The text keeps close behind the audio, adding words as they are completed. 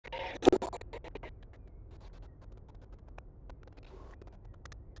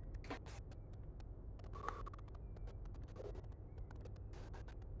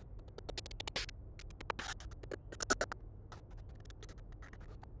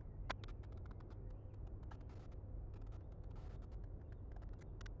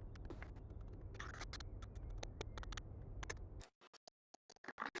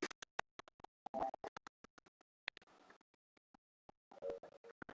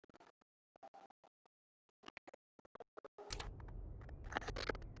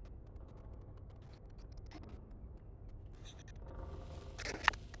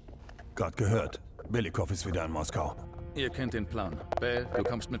Gerade gehört. Belikov ist wieder in Moskau. Ihr kennt den Plan. Bell, du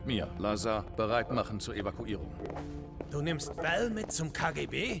kommst mit mir. Lazar, bereit machen zur Evakuierung. Du nimmst Bell mit zum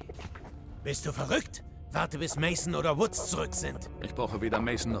KGB? Bist du verrückt? Warte, bis Mason oder Woods zurück sind. Ich brauche weder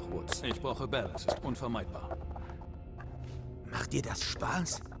Mason noch Woods. Ich brauche Bell. Es ist unvermeidbar. Macht dir das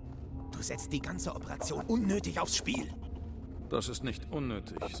Spaß? Du setzt die ganze Operation unnötig aufs Spiel. Das ist nicht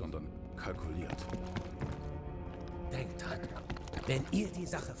unnötig, sondern kalkuliert. Denkt dran, wenn ihr die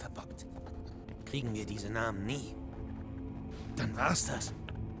Sache verbockt, kriegen wir diese Namen nie. Dann war's das.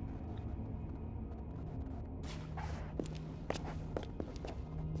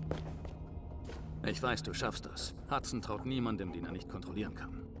 Ich weiß, du schaffst das. Hudson traut niemandem, den er nicht kontrollieren kann.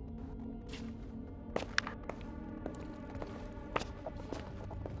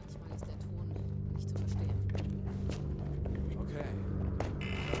 Manchmal ist der Ton nicht zu verstehen. Okay.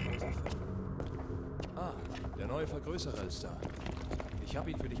 Ah, der neue Vergrößerer ist da. Ich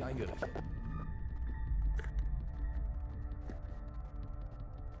habe ihn für dich eingerichtet.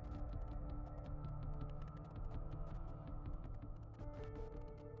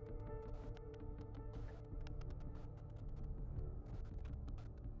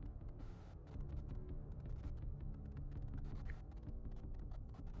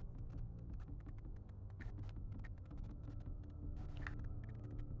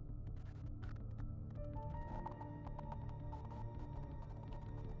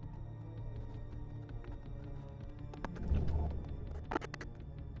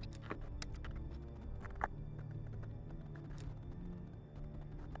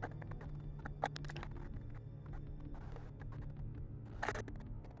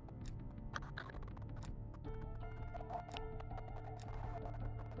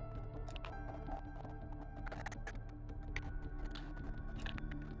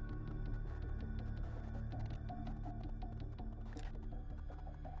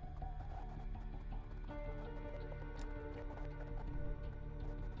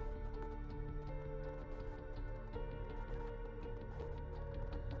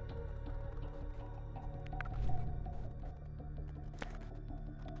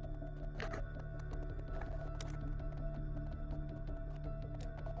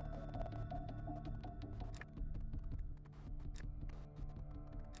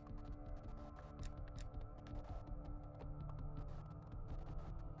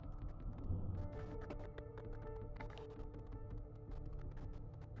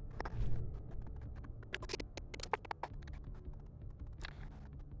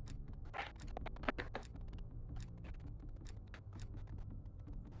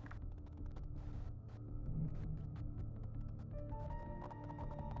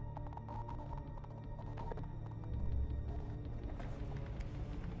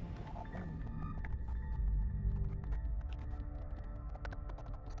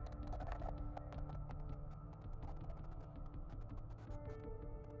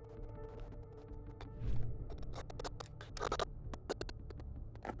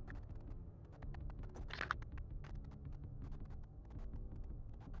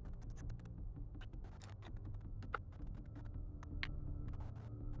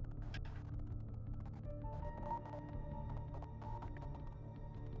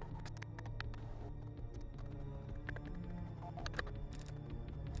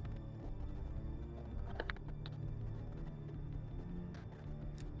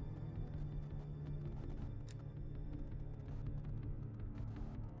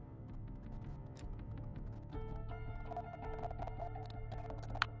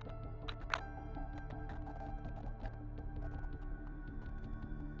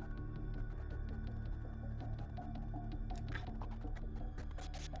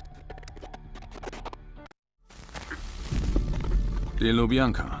 Die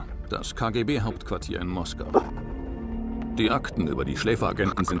Lubjanka, das KGB-Hauptquartier in Moskau. Die Akten über die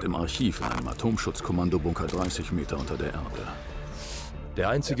Schläferagenten sind im Archiv in einem Atomschutzkommandobunker 30 Meter unter der Erde. Der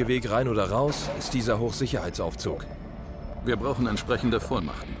einzige Weg rein oder raus ist dieser Hochsicherheitsaufzug. Wir brauchen entsprechende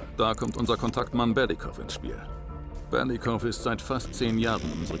Vollmachten. Da kommt unser Kontaktmann Belikov ins Spiel. Belikov ist seit fast 10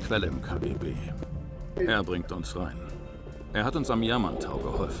 Jahren unsere Quelle im KGB. Er bringt uns rein. Er hat uns am Jamantau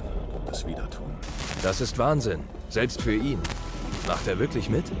geholfen und es wieder tun. Das ist Wahnsinn, selbst für ihn. Macht er wirklich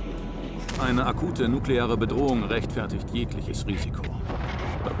mit? Eine akute nukleare Bedrohung rechtfertigt jegliches Risiko.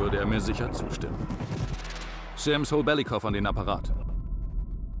 Da würde er mir sicher zustimmen. Sims, hol Belikov an den Apparat.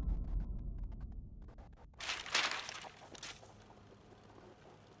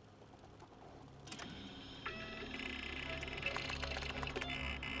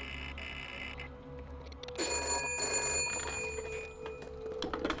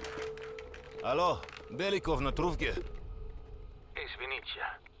 Алло, Беликов на трубке. Извините,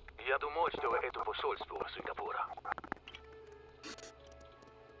 я думал...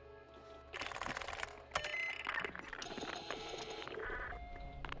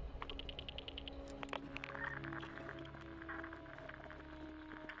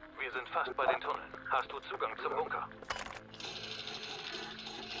 fast bei den Tunneln. Hast du Zugang zum Bunker?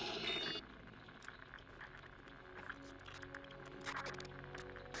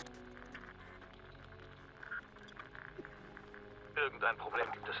 Irgendein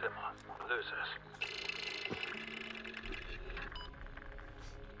Problem gibt es immer. Löse es.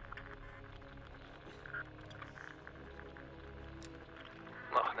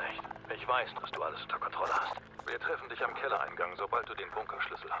 Noch nicht. Ich weiß, dass du alles unter Kontrolle hast. Wir treffen dich am Kellereingang, sobald du den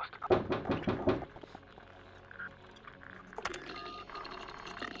Bunkerschlüssel hast.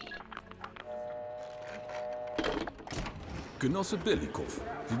 Genosse Belikov,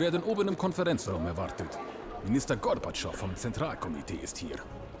 Sie werden oben im Konferenzraum erwartet. Minister Gorbatschow vom Zentralkomitee ist hier.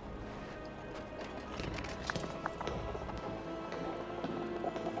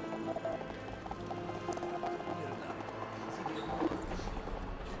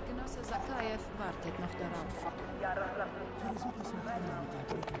 Genosse Sakajew wartet noch darauf.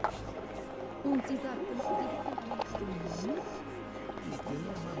 Und Sie sagten,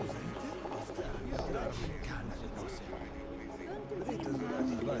 Sie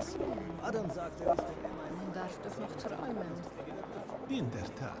hätten Was? Adam sagte, er ist denn immer Man darf doch noch träumen. in der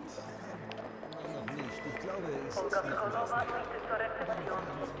Tat. Noch nicht. Ich glaube, es ist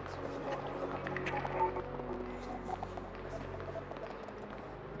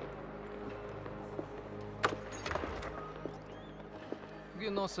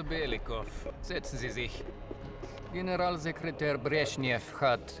Genosse Belikov, setzen Sie sich. Generalsekretär Brezhnev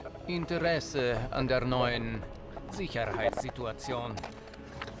hat Interesse an der neuen Sicherheitssituation.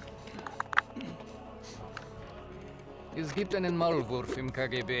 Es gibt einen Maulwurf im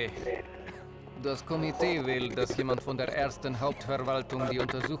KGB. Das Komitee will, dass jemand von der ersten Hauptverwaltung die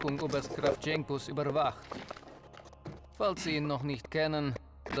Untersuchung Oberst Kravchenkos überwacht. Falls Sie ihn noch nicht kennen,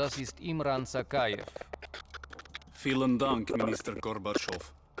 das ist Imran Sakajew. Vielen Dank, Minister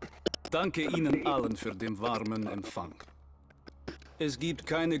Gorbatschow. Danke Ihnen allen für den warmen Empfang. Es gibt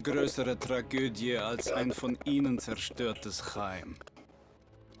keine größere Tragödie als ein von Ihnen zerstörtes Heim.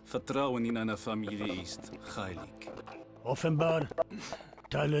 Vertrauen in eine Familie ist heilig. Offenbar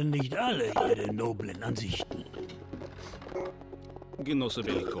teilen nicht alle Ihre noblen Ansichten. Genosse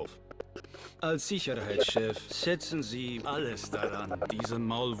Belikov, als Sicherheitschef setzen Sie alles daran, diesen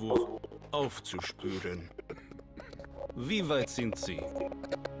Maulwurf aufzuspüren. Wie weit sind Sie?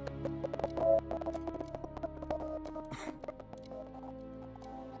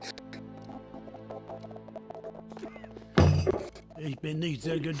 Ich bin nicht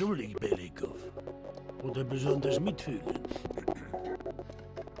sehr geduldig, Belikov. Oder besonders mitfühlend.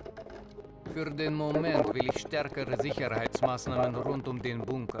 Für den Moment will ich stärkere Sicherheitsmaßnahmen rund um den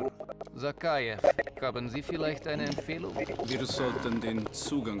Bunker. Sakajew, haben Sie vielleicht eine Empfehlung? Wir sollten den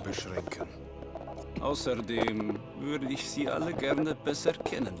Zugang beschränken. Außerdem würde ich Sie alle gerne besser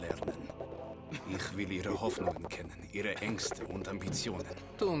kennenlernen. Ich will Ihre Hoffnungen kennen, Ihre Ängste und Ambitionen.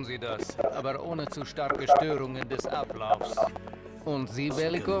 Tun Sie das, aber ohne zu starke Störungen des Ablaufs. Und Sie,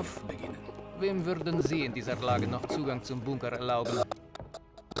 Belikov? Beginnen. Wem würden Sie in dieser Lage noch Zugang zum Bunker erlauben?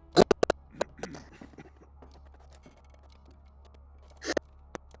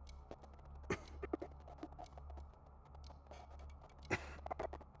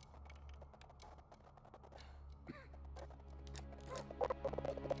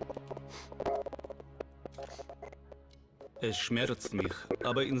 Es schmerzt mich,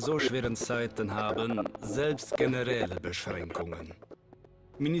 aber in so schweren Zeiten haben selbst Generäle Beschränkungen.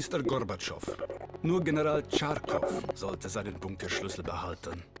 Minister Gorbatschow, nur General Tscharkow sollte seinen Bunkerschlüssel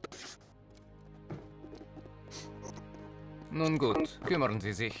behalten. Nun gut, kümmern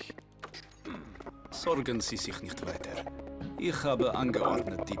Sie sich. Sorgen Sie sich nicht weiter. Ich habe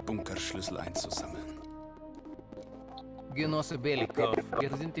angeordnet, die Bunkerschlüssel einzusammeln. Genosse Belikov,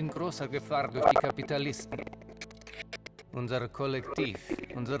 wir sind in großer Gefahr durch die Kapitalisten. Unser Kollektiv,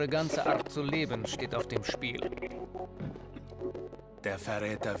 unsere ganze Art zu leben steht auf dem Spiel. Der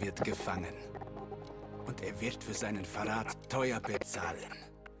Verräter wird gefangen. Und er wird für seinen Verrat teuer bezahlen.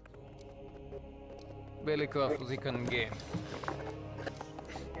 Belikov, Sie können gehen.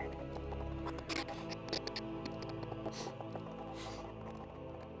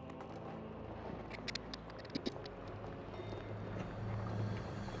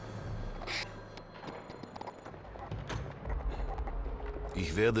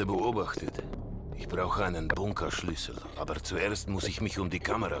 Ich werde beobachtet. Ich brauche einen Bunkerschlüssel, aber zuerst muss ich mich um die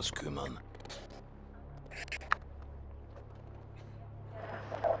Kameras kümmern.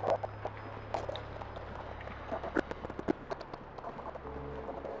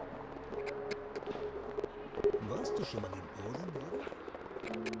 Warst du schon mal in Polen?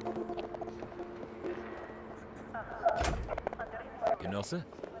 Genosse?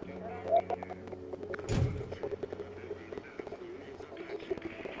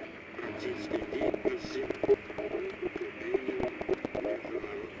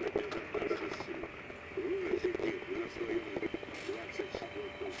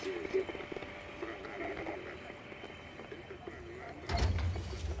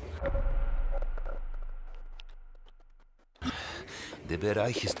 Der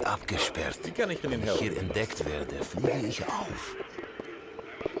Bereich ist abgesperrt. Wie kann ich Ihnen helfen? Wenn ich hier entdeckt werde, fliege ich auf.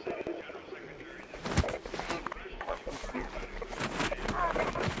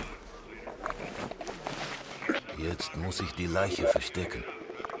 Jetzt muss ich die Leiche verstecken.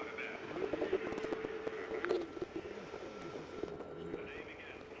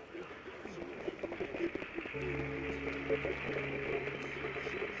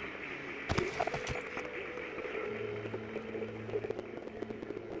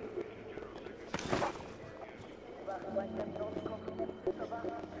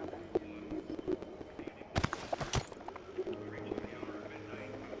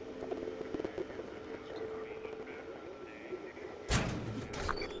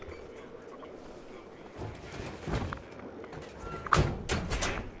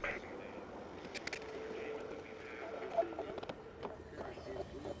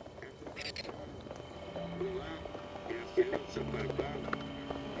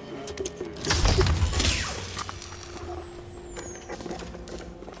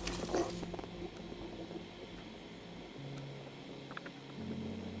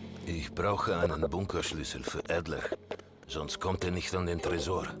 Ich brauche einen Bunkerschlüssel für Adler, sonst kommt er nicht an den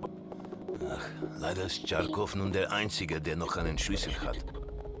Tresor. Ach, leider ist Tscharkow nun der Einzige, der noch einen Schlüssel hat.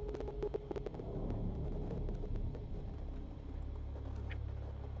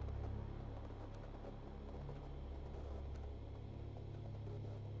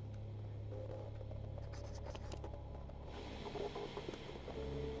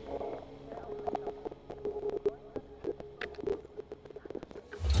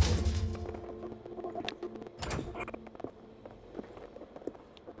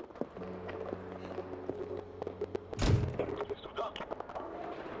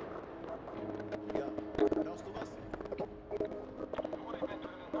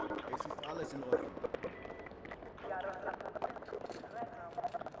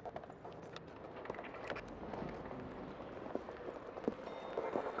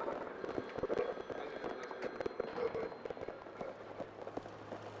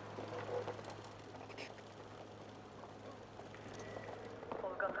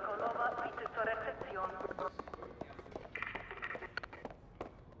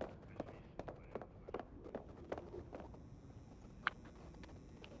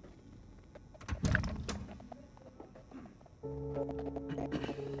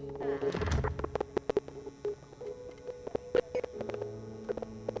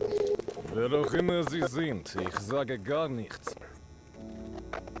 Wer auch immer Sie sind, ich sage gar nichts.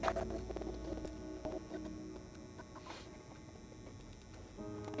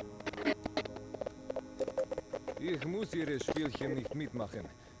 Ich muss Ihre Spielchen nicht mitmachen.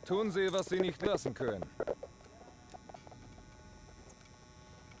 Tun Sie, was Sie nicht lassen können.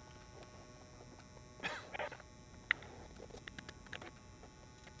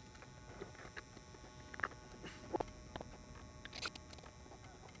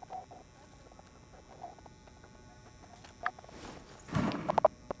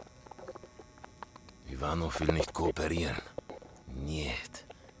 Ivanov will nicht kooperieren. Niet.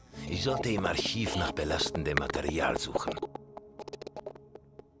 Ich sollte im Archiv nach belastendem Material suchen.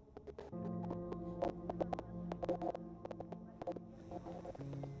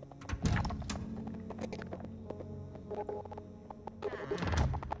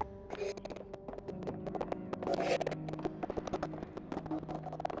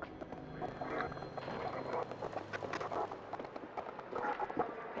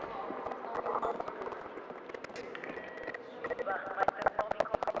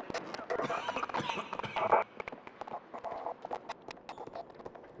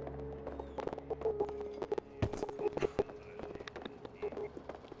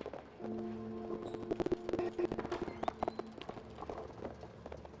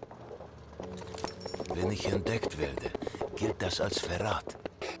 Wenn ich entdeckt werde, gilt das als Verrat.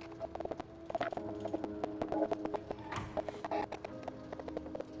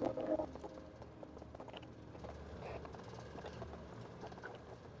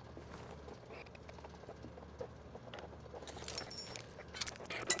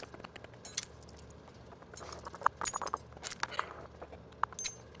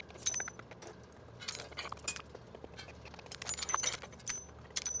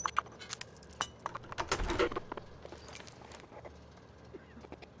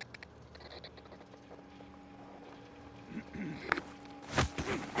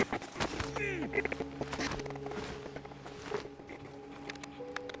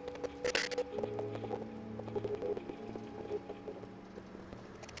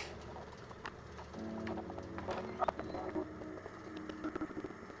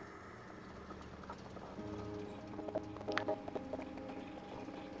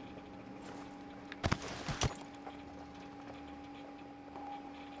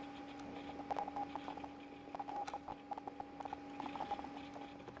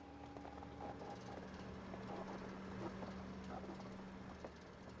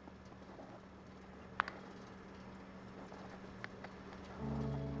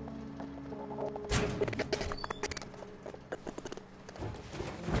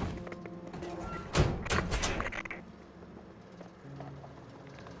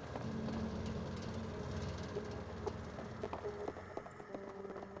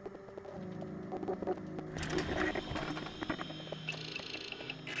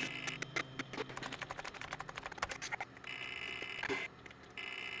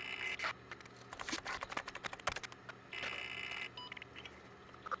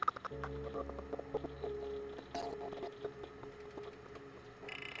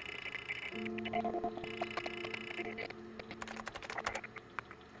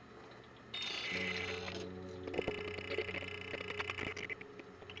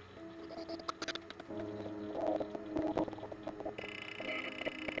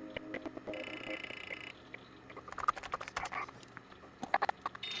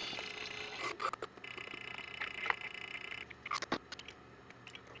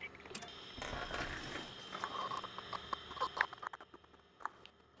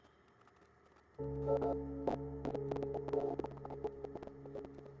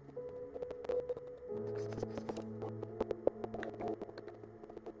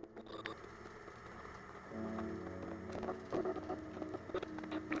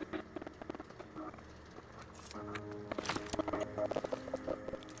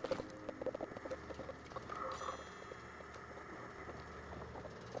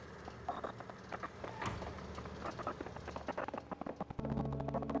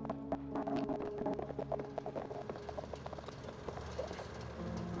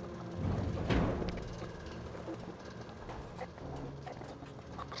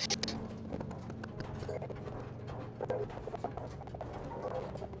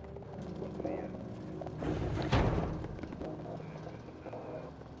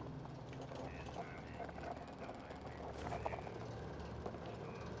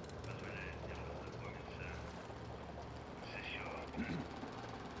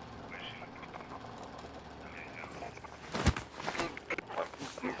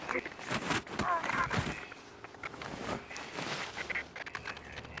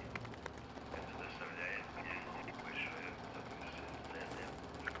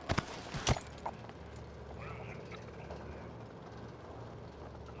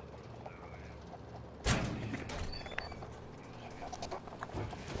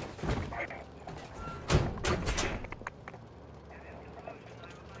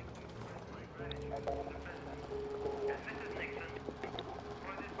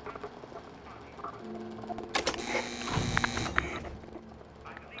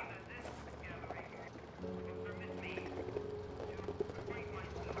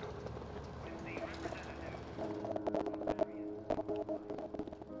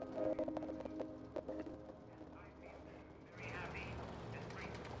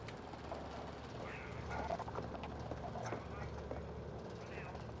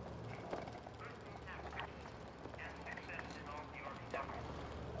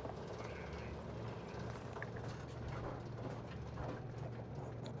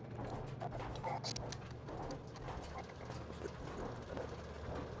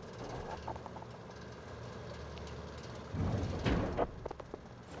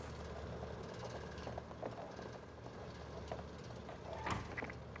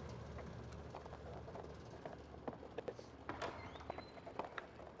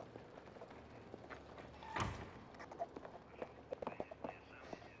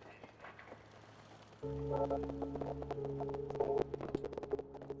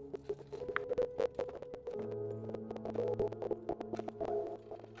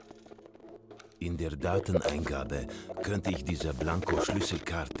 In der Dateneingabe könnte ich diese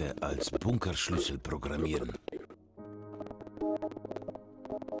Blanko-Schlüsselkarte als Bunkerschlüssel programmieren.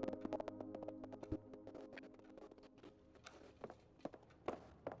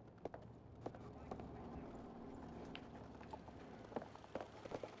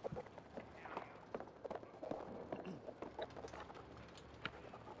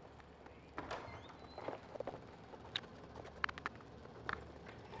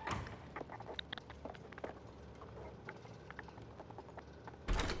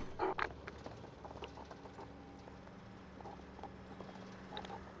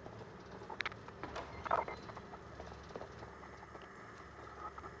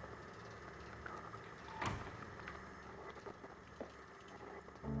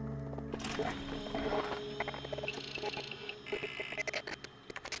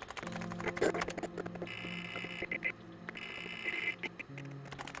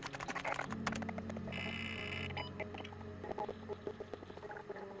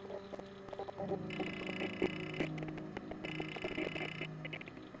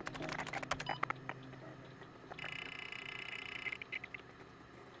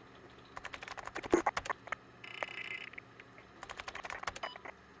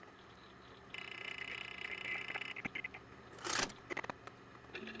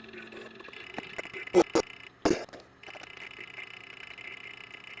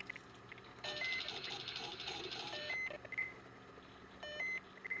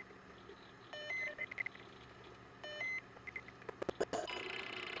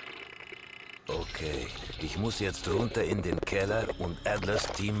 Ich muss jetzt runter in den Keller und Adlers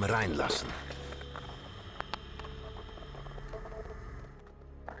Team reinlassen.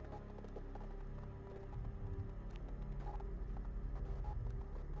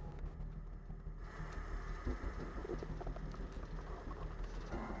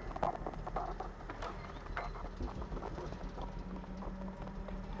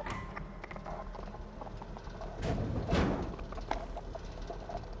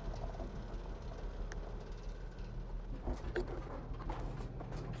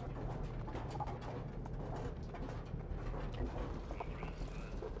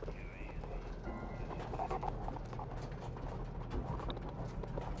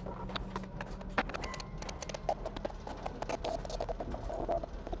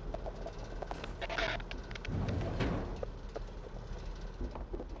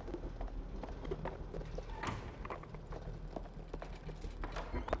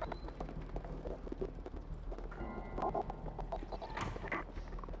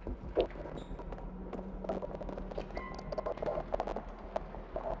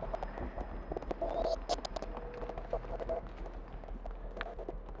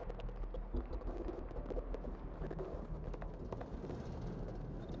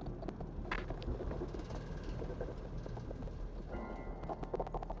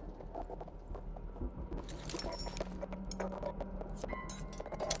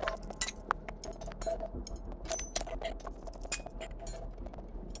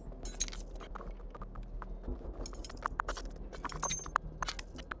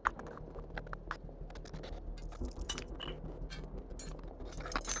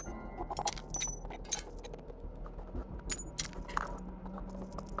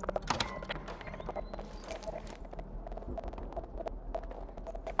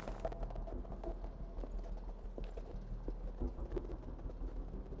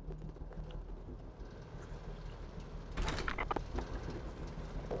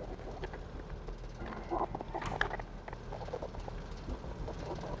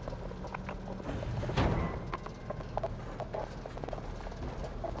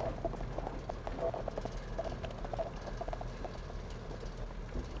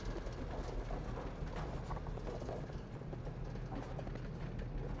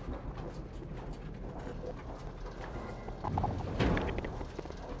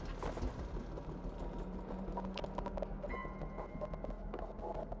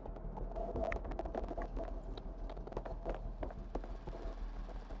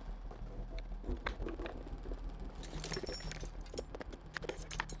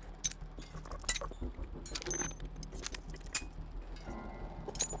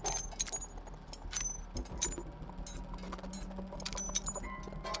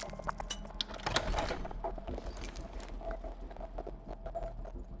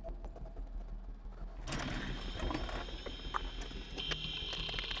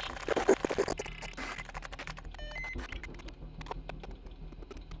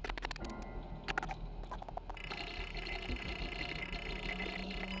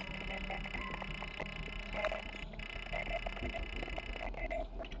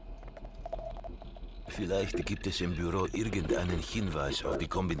 Vielleicht gibt es im Büro irgendeinen Hinweis auf die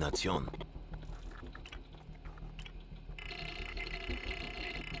Kombination.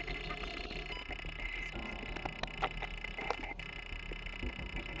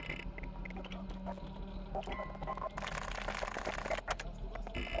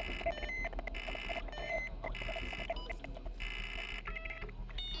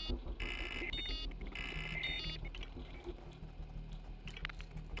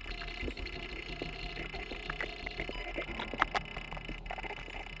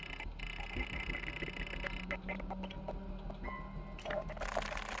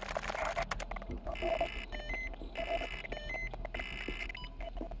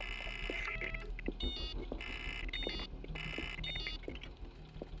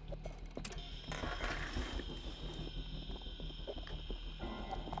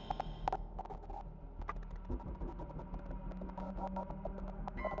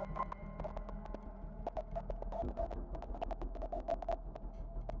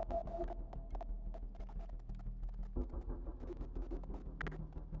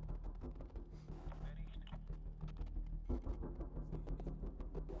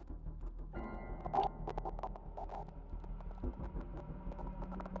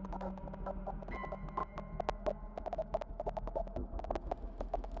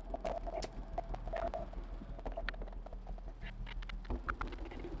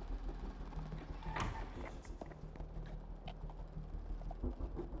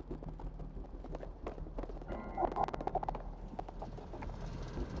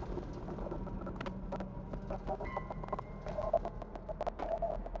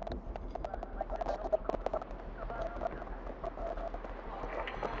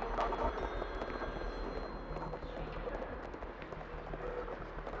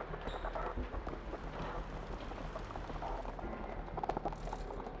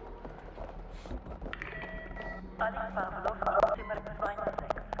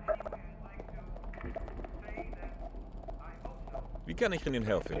 Wie kann ich Ihnen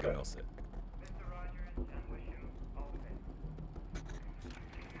helfen, Genosse?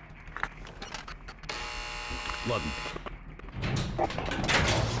 Warten.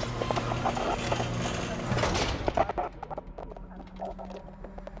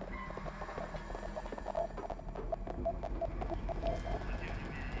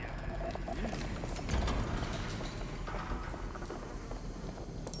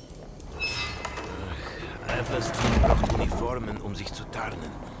 Evers Team braucht Uniformen, um sich zu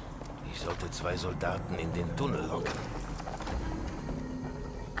tarnen. Ich sollte 2 Soldaten in den Tunnel locken.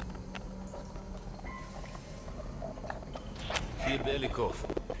 Hier, Belikov.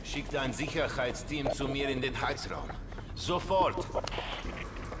 Schickt ein Sicherheitsteam zu mir in den Heizraum. Sofort!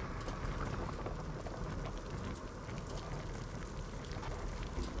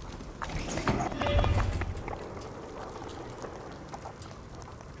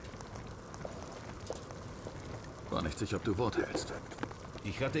 War nicht sicher, ob du Wort hältst.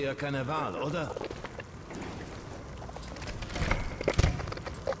 Ich hatte ja keine Wahl, oder?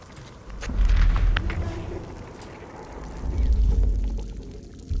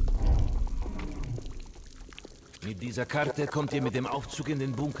 Mit dieser Karte kommt ihr mit dem Aufzug in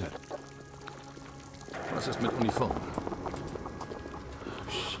den Bunker. Was ist mit Uniform?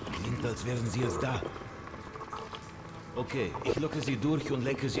 Klingt, als wären sie jetzt da. Okay, ich locke sie durch und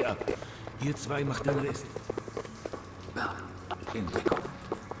lenke sie ab. Ihr 2 macht den Rest. Ja, in Deckung.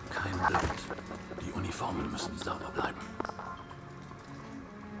 Kein Wind. Die Uniformen müssen sauber bleiben.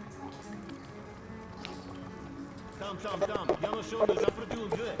 Там. Я нашел запретил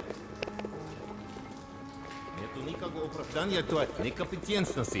дверь. Нету никакого оправдания, то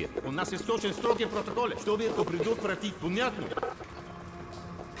некомпетентности. У нас есть очень строгие протоколы. Что вы это предотвратить, понятно?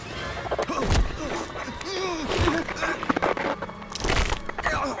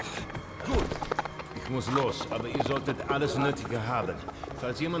 Gut. Ich muss los, aber ihr solltet alles Nötige haben.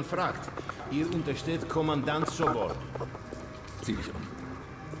 Falls jemand fragt, ihr untersteht Kommandant Sobor. Zieh dich um.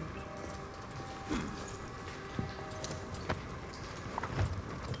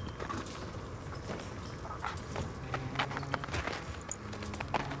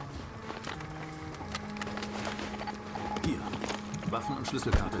 Hier. Waffen und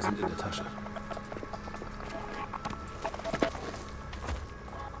Schlüsselkarte sind in der Tasche.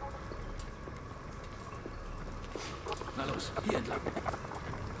 Na los, hier entlang.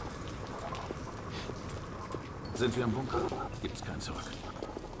 Sind wir im Bunker? Gibt's kein Zurück.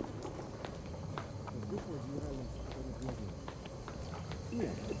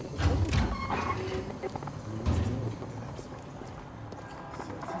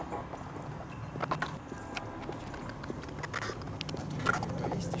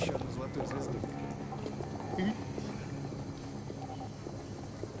 Есть еще одну золотую звезду.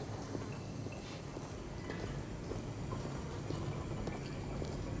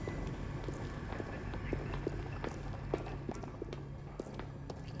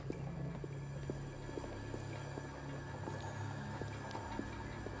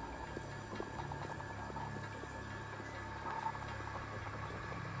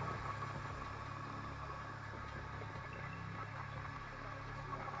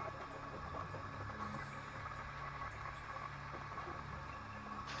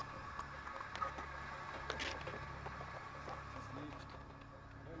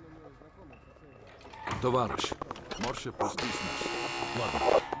 Товарищ, можете пустить нас. Ладно.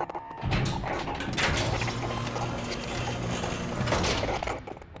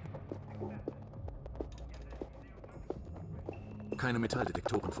 Keine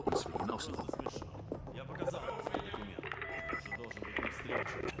Metalldetektoren für uns wegen Außenraum.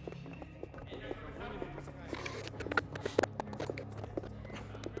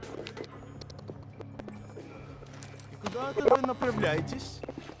 Куда это вы направляетесь?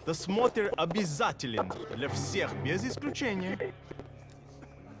 Досмотр обязателен для всех, без исключения.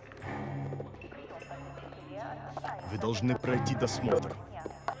 Вы должны пройти досмотр.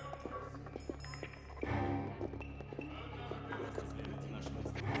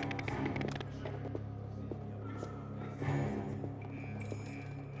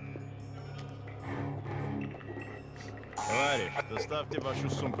 Товарищ, доставьте вашу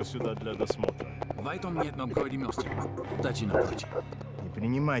сумку сюда для досмотра. Weiter mir jedną koordinację. Dajcie na płaci. Не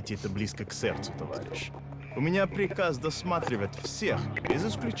принимайте это близко к сердцу, товарищ. У меня приказ досматривать всех, без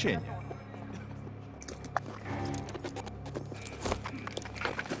исключения.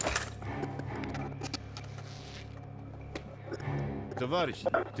 Товарищ,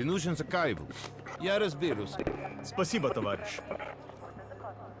 ты нужен за Каеву. Я разберусь. Спасибо, товарищ.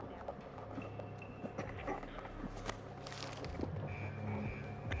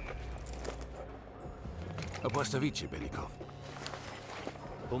 Оставите, Беликов.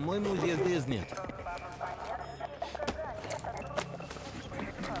 По-моему, здесь нет.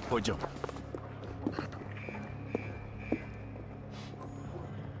 Пойдем.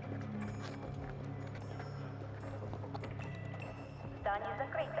 Здание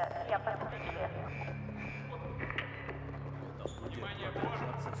закрыто. Я подключил.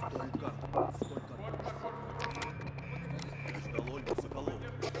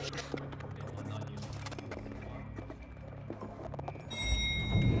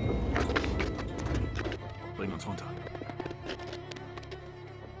 Bring uns runter.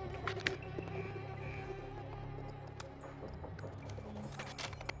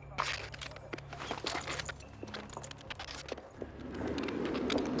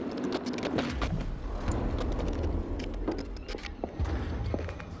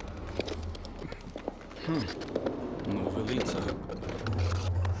 Новые лица.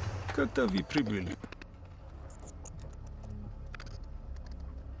 Когда вы прибыли?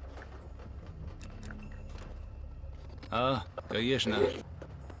 А, конечно.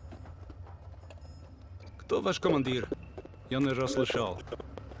 Кто ваш командир? Я не расслышал.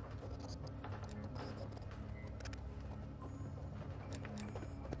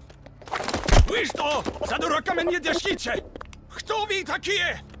 Вы что, за дураками не держите? Кто вы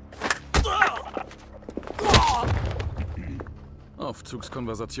такие?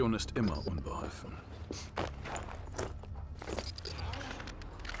 Aufzugskonversation ist immer unbeholfen.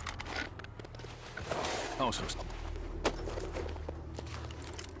 Ausrüsten.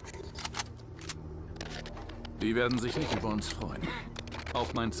 Die werden sich nicht über uns freuen.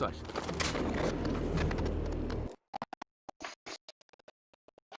 Auf mein Zeichen.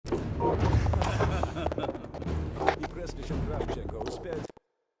 И прежде чем Кравченко успеет...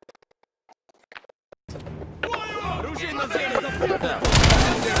 Оружие на землю!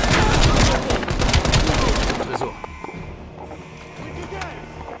 Tresor.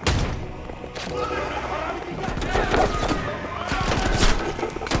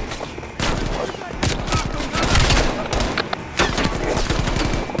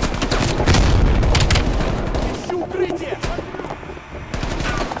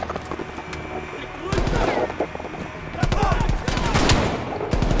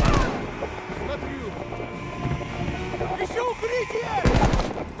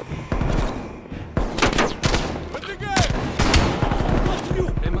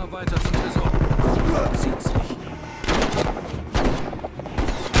 Immer weiter zum Tresor. Zieht sich.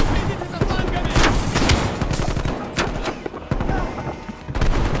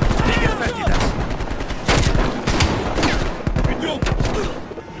 Wie gefällt dir das?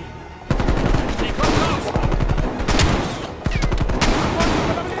 Sie kommt raus!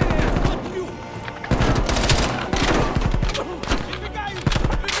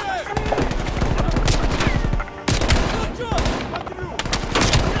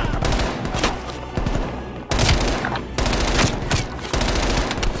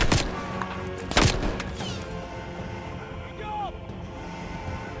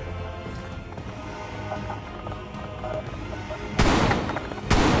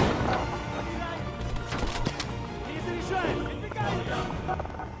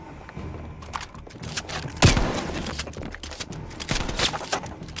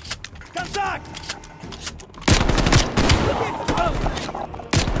 Контакт!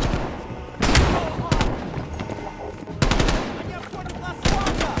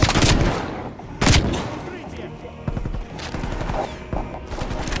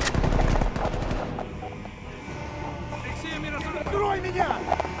 Открой меня!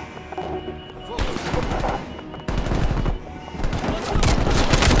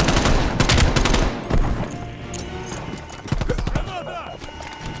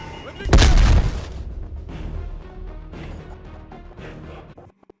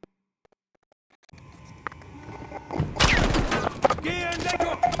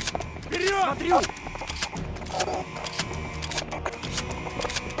 Смотрю!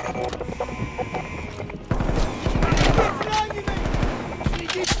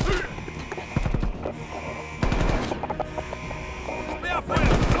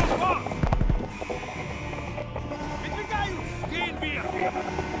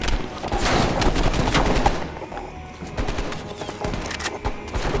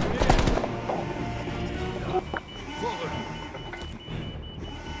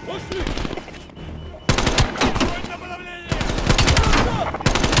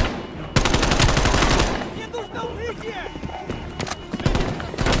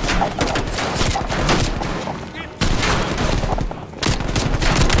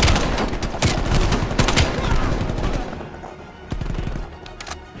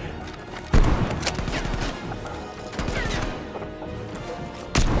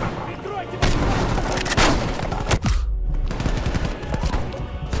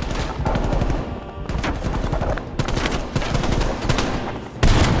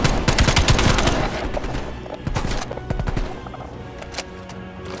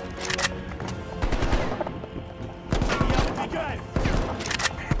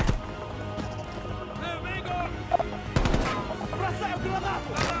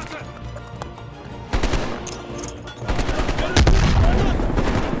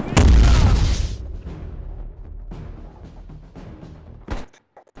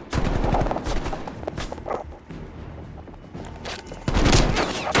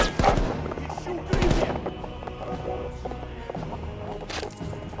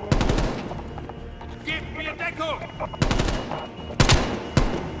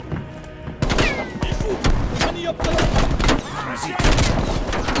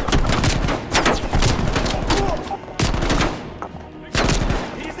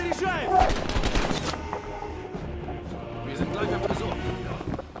 Wir sind gleich am Tresor.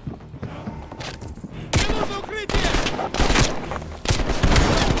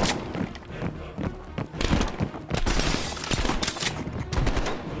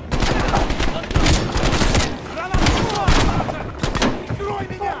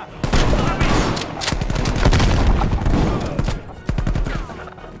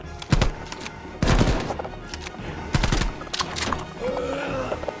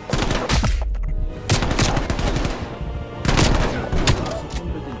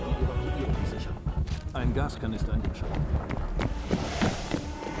 Ein Gaskanister eingeschaltet.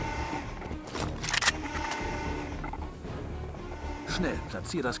 Schnell,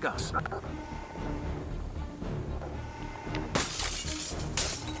 platzier das Gas.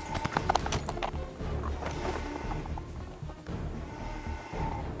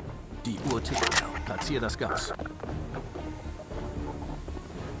 Die Uhr tickt. Platzier das Gas.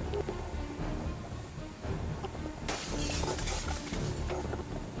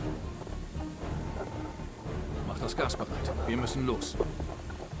 Mach das Gas bereit. Wir müssen los.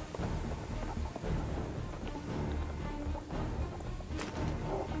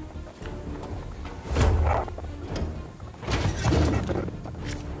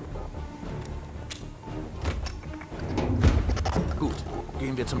 Gut,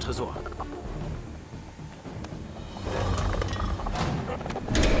 gehen wir zum Tresor.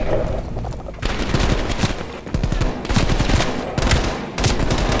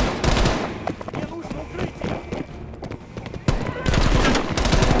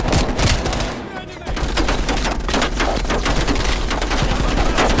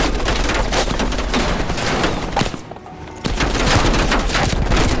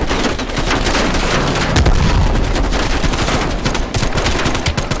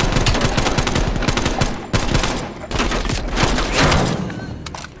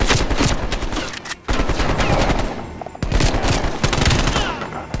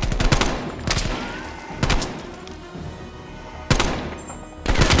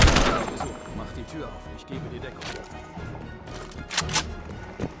 Tür auf. Ich gebe die Deckung.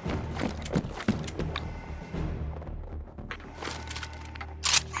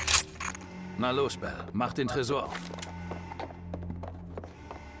 Na los, Bell. Mach den Tresor auf.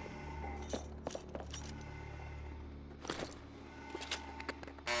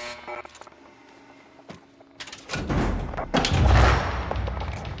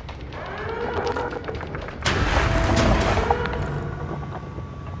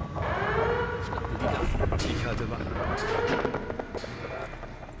 Ich halte Wache.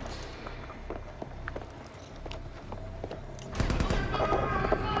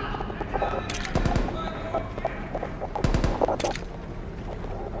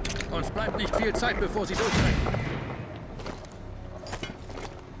 Uns bleibt nicht viel Zeit, bevor sie durchbrechen.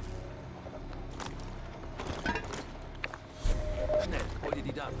 Schnell, hol dir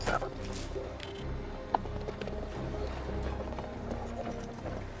die Daten.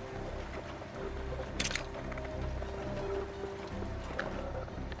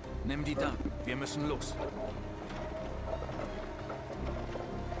 Nimm die Daten. Wir müssen los.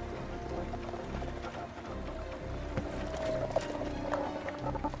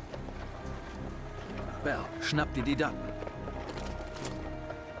 Bell, schnapp dir die Daten.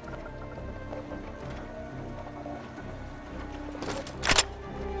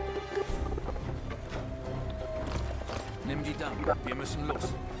 Nimm die Daten. Wir müssen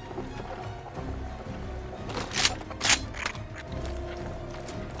los.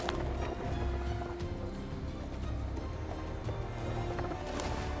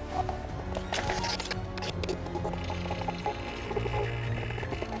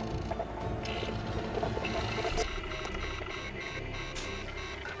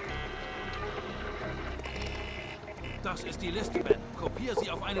 Das ist die Liste, Ben. Kopier sie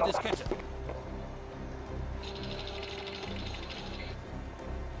auf eine Diskette.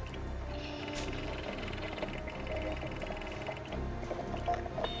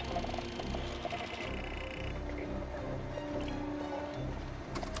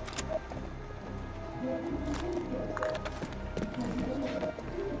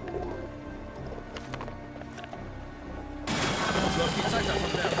 Jetzt läuft die Zeit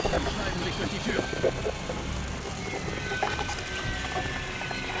davon, Ben. Sie schneiden sich durch die Tür.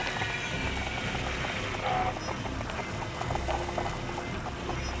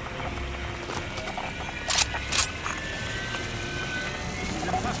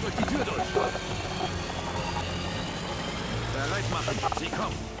 Fast durch die Tür durch. Bereit machen. Sie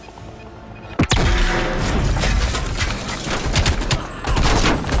kommen.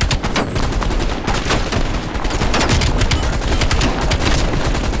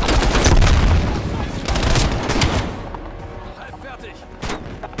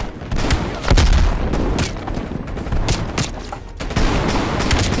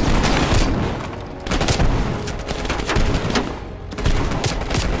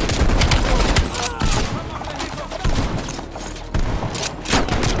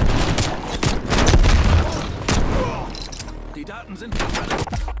 unten sind Gefangene.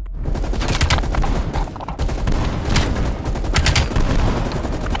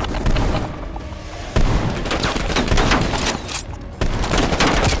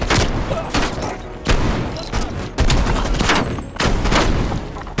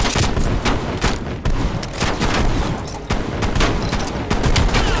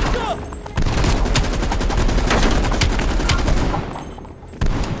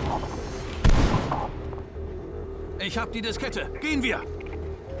 Ich hab die Diskette. Gehen wir!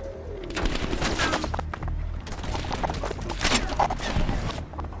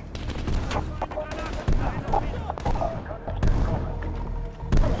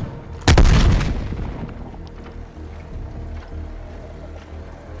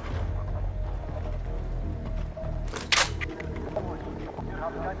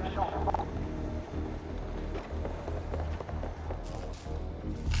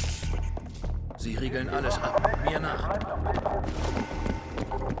 Sie riegeln alles ab. Mir nach.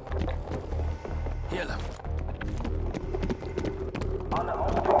 Hier lang.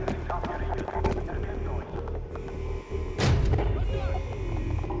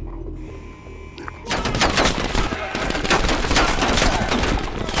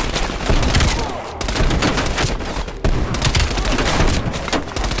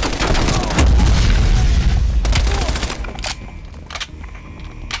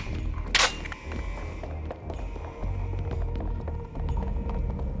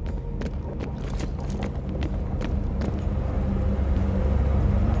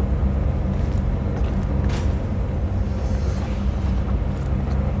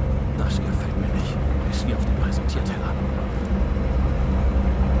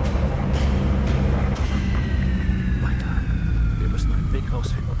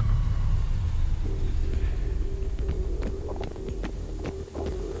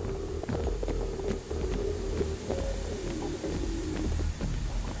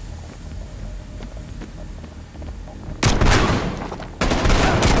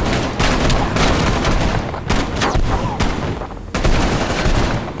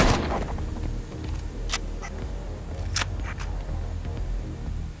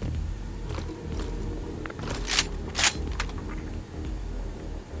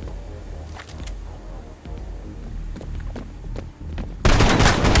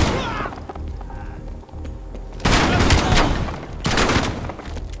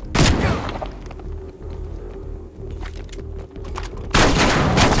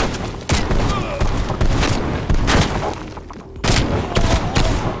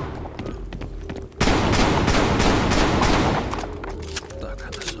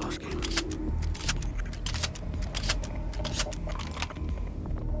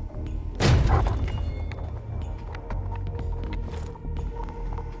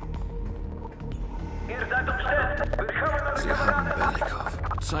 Sie haben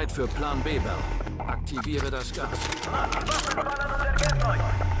Belikov. Zeit für Plan B, Bell. Aktiviere das Gas.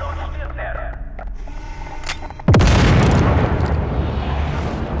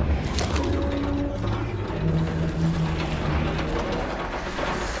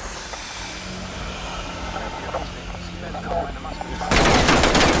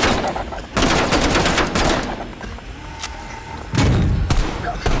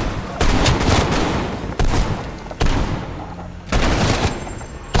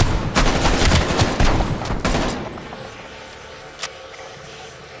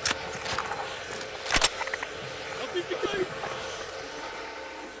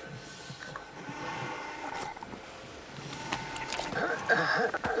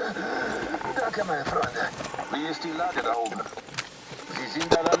 Danke, meine Freunde. Wie ist die Lage da oben? Sie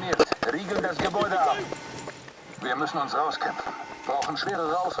sind alarmiert. Riegeln das Gebäude ab. Wir müssen uns rauskämpfen. Brauchen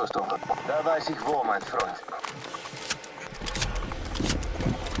schwerere Ausrüstung. Da weiß ich wo, mein Freund.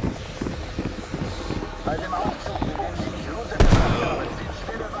 Bei dem Aufzug, mit dem Sie mich runtergebracht haben, sind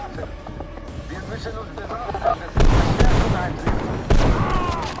schwere Waffen. Wir müssen uns bewahren, dass wir Verstärkung eintreten.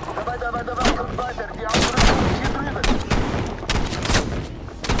 Weiter, kommt weiter. Die Ausrüstung ist hier drüben.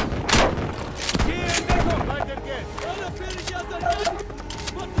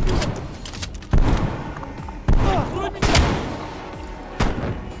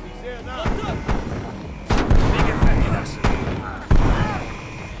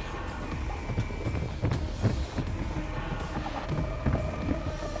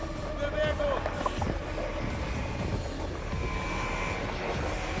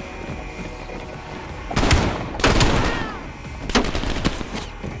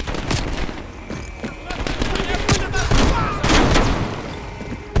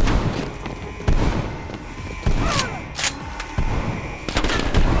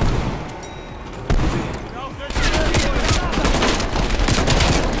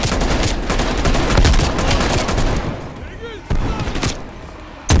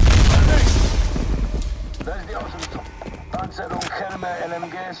 mehr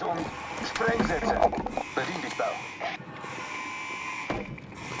LMGs und Sprengsätze. Bedien dich, Bell.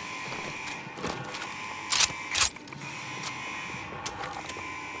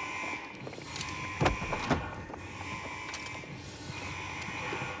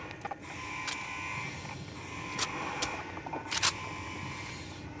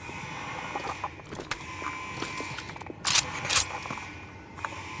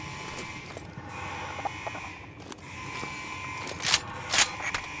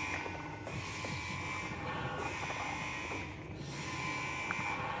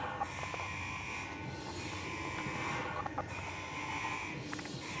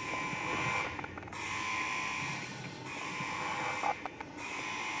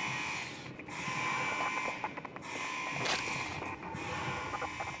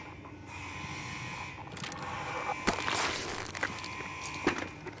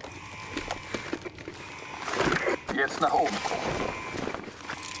 Jetzt nach oben.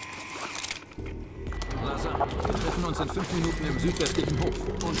 Lazar, wir treffen uns in 5 Minuten im südwestlichen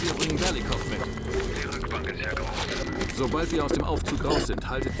Hof. Und wir bringen Berlikow mit. Die Rückbank ist ja groß. Sobald wir aus dem Aufzug raus sind,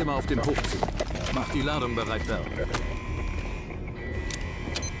 haltet immer auf den Hof zu. Macht die Ladung bereit, Bell.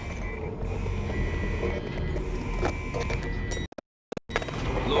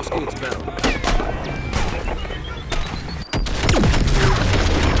 Los geht's, Bell.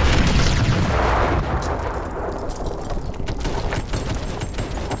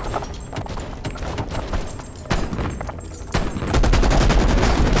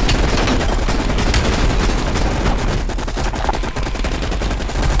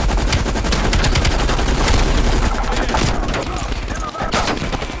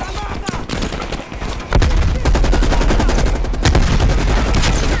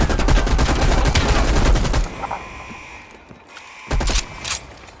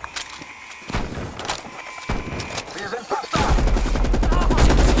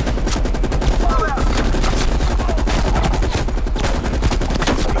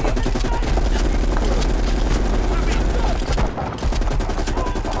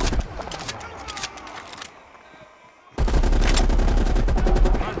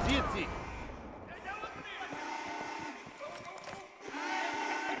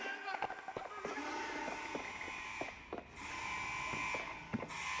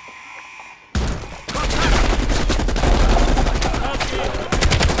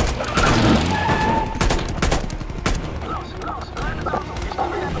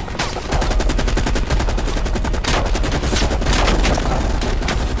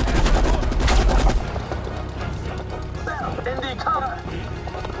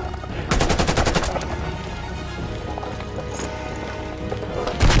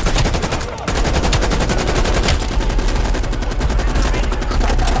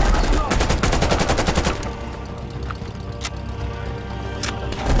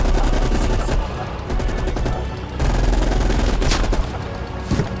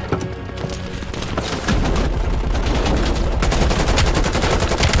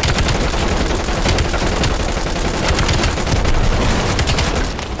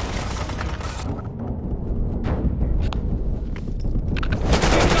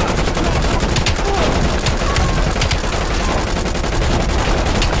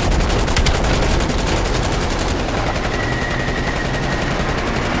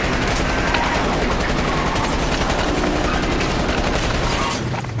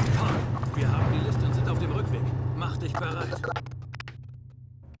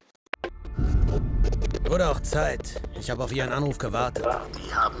 Wurde auch Zeit. Ich habe auf Ihren Anruf gewartet.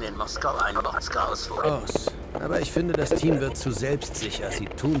 Die haben in Moskau ein Mordschaos vor. Aber ich finde, das Team wird zu selbstsicher. Sie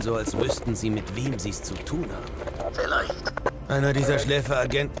tun so, als wüssten sie, mit wem sie es zu tun haben. Vielleicht. Einer dieser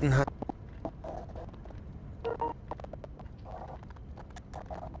Schläferagenten hat